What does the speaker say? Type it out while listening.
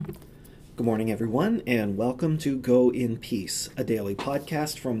Good morning, everyone, and welcome to Go in Peace, a daily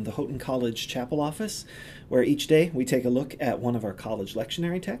podcast from the Houghton College Chapel office, where each day we take a look at one of our college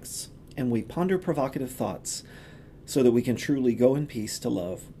lectionary texts and we ponder provocative thoughts so that we can truly go in peace to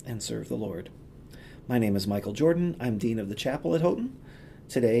love and serve the Lord. My name is Michael Jordan. I'm Dean of the Chapel at Houghton.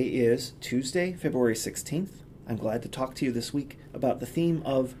 Today is Tuesday, February 16th. I'm glad to talk to you this week about the theme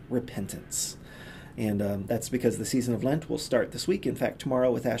of repentance. And that's because the season of Lent will start this week. In fact,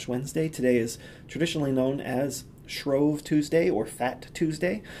 tomorrow with Ash Wednesday. Today is traditionally known as Shrove Tuesday or Fat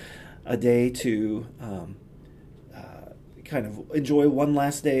Tuesday, a day to kind of enjoy one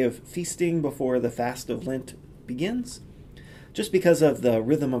last day of feasting before the fast of Lent begins. Just because of the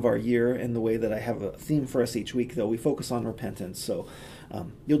rhythm of our year and the way that I have a theme for us each week, though, we focus on repentance. So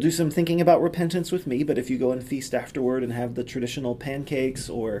you'll do some thinking about repentance with me, but if you go and feast afterward and have the traditional pancakes,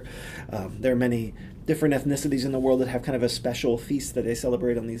 or there are many different ethnicities in the world that have kind of a special feast that they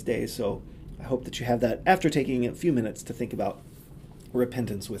celebrate on these days. So I hope that you have that after taking a few minutes to think about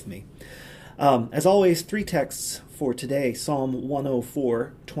repentance with me. As always, three texts for today: Psalm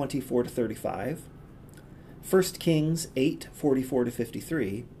 104, 24 to 35. 1 Kings 8, 44 to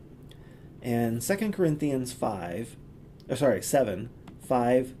 53, and 2 Corinthians 7,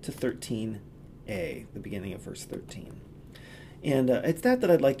 5 to 13a, the beginning of verse 13. And it's that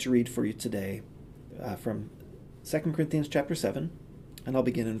I'd like to read for you today from 2 Corinthians chapter 7, and I'll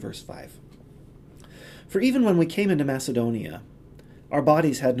begin in verse 5. For even when we came into Macedonia, our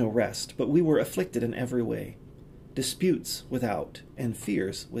bodies had no rest, but we were afflicted in every way, disputes without and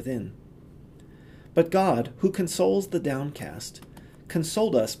fears within. But God, who consoles the downcast,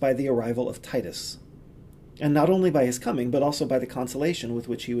 consoled us by the arrival of Titus, and not only by his coming, but also by the consolation with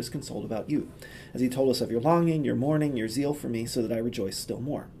which he was consoled about you, as he told us of your longing, your mourning, your zeal for me, so that I rejoice still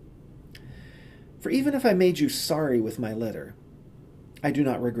more. For even if I made you sorry with my letter, I do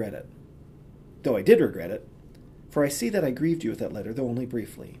not regret it, though I did regret it, for I see that I grieved you with that letter, though only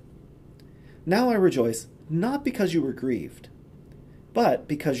briefly. Now I rejoice, not because you were grieved, but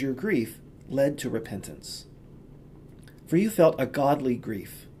because your grief led to repentance. For you felt a godly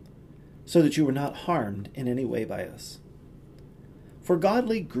grief, so that you were not harmed in any way by us. For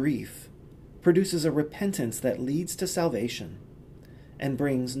godly grief produces a repentance that leads to salvation and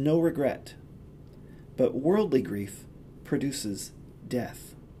brings no regret, but worldly grief produces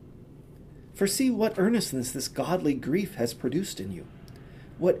death. For see what earnestness this godly grief has produced in you,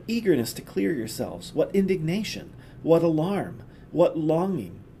 what eagerness to clear yourselves, what indignation, what alarm, what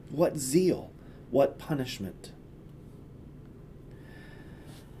longing, what zeal, what punishment.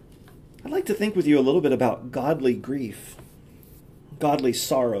 I'd like to think with you a little bit about godly grief, godly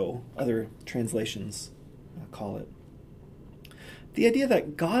sorrow, other translations call it. The idea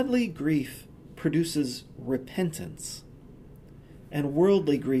that godly grief produces repentance and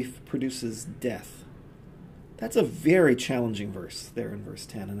worldly grief produces death. That's a very challenging verse there in verse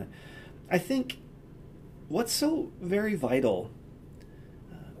 10. And I think what's so very vital.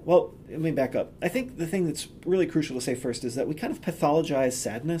 Well, let me back up. I think the thing that's really crucial to say first is that we kind of pathologize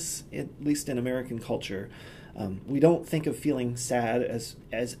sadness, at least in American culture. We don't think of feeling sad as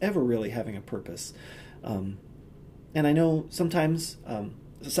ever really having a purpose. And I know sometimes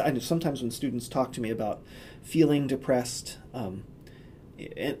when students talk to me about feeling depressed,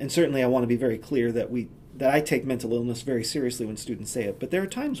 and certainly I want to be very clear that I take mental illness very seriously when students say it. But there are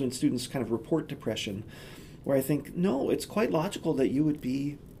times when students kind of report depression where I think, no, it's quite logical that you would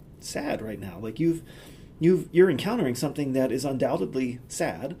be sad right now. Like you're encountering something that is undoubtedly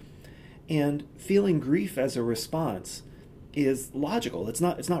sad, and feeling grief as a response is logical. It's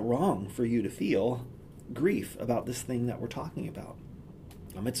not wrong for you to feel grief about this thing that we're talking about.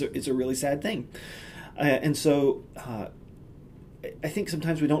 It's a really sad thing, and so I think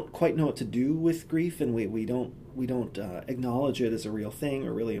sometimes we don't quite know what to do with grief, and we don't acknowledge it as a real thing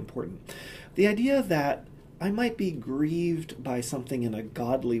or really important. The idea that I might be grieved by something in a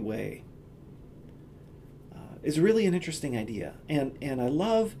godly way is really an interesting idea. And I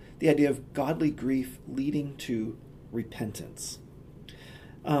love the idea of godly grief leading to repentance.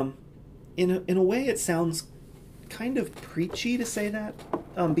 In a way, it sounds kind of preachy to say that,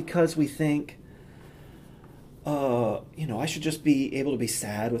 because we think, I should just be able to be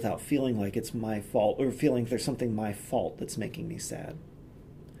sad without feeling like it's my fault, or feeling there's something my fault that's making me sad.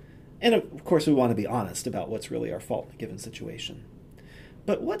 And of course, we want to be honest about what's really our fault in a given situation.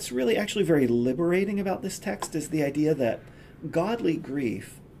 But what's really actually very liberating about this text is the idea that godly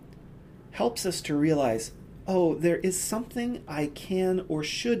grief helps us to realize, oh, there is something I can or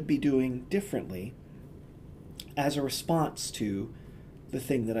should be doing differently as a response to the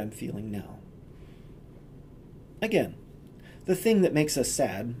thing that I'm feeling now. Again, the thing that makes us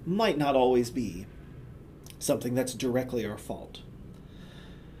sad might not always be something that's directly our fault.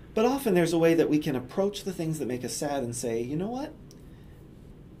 But often there's a way that we can approach the things that make us sad and say, you know what?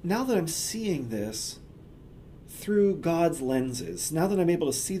 Now that I'm seeing this through God's lenses, now that I'm able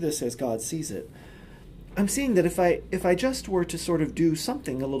to see this as God sees it, I'm seeing that if I just were to sort of do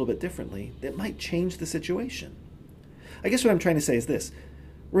something a little bit differently, it might change the situation. I guess what I'm trying to say is this.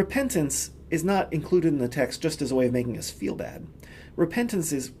 Repentance is not included in the text just as a way of making us feel bad.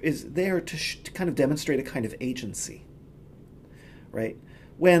 Repentance is there to kind of demonstrate a kind of agency, right?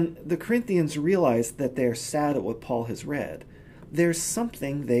 When the Corinthians realize that they're sad at what Paul has read, there's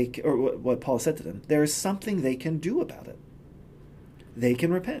something or what Paul said to them, there's something they can do about it. They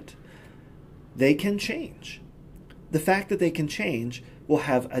can repent. They can change. The fact that they can change will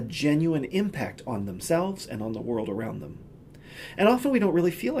have a genuine impact on themselves and on the world around them. And often we don't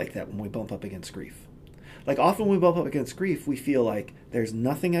really feel like that when we bump up against grief. Like often when we bump up against grief, we feel like there's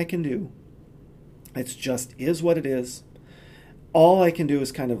nothing I can do. It's just is what it is. All I can do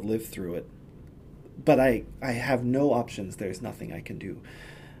is kind of live through it. But I have no options. There's nothing I can do.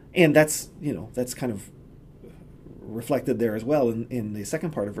 And that's kind of reflected there as well in the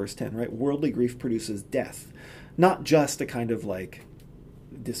second part of verse 10, right? Worldly grief produces death. Not just a kind of like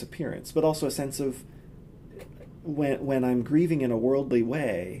disappearance, but also a sense of when I'm grieving in a worldly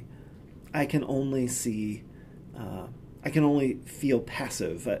way, I can only see, I can only feel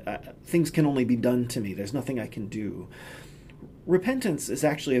passive. Things can only be done to me. There's nothing I can do. Repentance is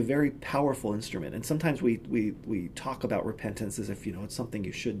actually a very powerful instrument, and sometimes we talk about repentance as if it's something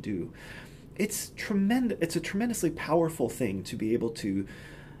you should do. It's tremendous. It's a tremendously powerful thing to be able to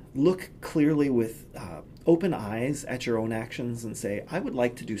look clearly with open eyes at your own actions and say, I would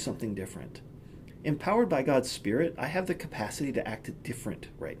like to do something different. Empowered by God's Spirit, I have the capacity to act different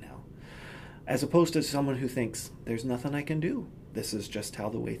right now, as opposed to someone who thinks, there's nothing I can do. This is just how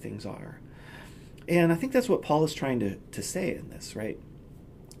the way things are. And I think that's what Paul is trying to say in this, right?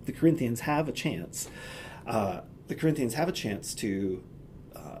 The Corinthians have a chance. The Corinthians have a chance to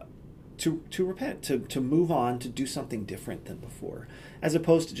repent, to move on, to do something different than before, as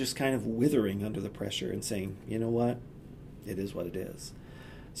opposed to just kind of withering under the pressure and saying, you know what, it is what it is.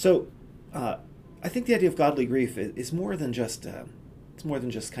 So I think the idea of godly grief is more than just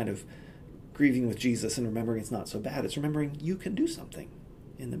kind of grieving with Jesus and remembering it's not so bad. It's remembering you can do something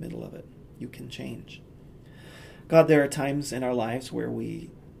in the middle of it. You can change. God, there are times in our lives where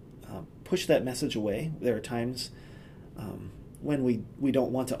we push that message away. There are times when we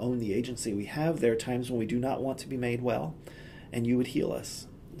don't want to own the agency we have. There are times when we do not want to be made well, and you would heal us.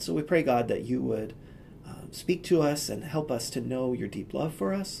 So we pray, God, that you would speak to us and help us to know your deep love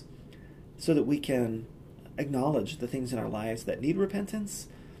for us so that we can acknowledge the things in our lives that need repentance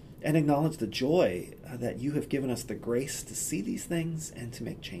and acknowledge the joy that you have given us the grace to see these things and to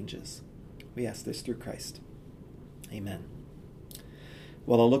make changes. We ask this through Christ. Amen.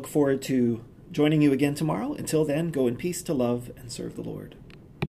 Well, I'll look forward to joining you again tomorrow. Until then, go in peace to love and serve the Lord.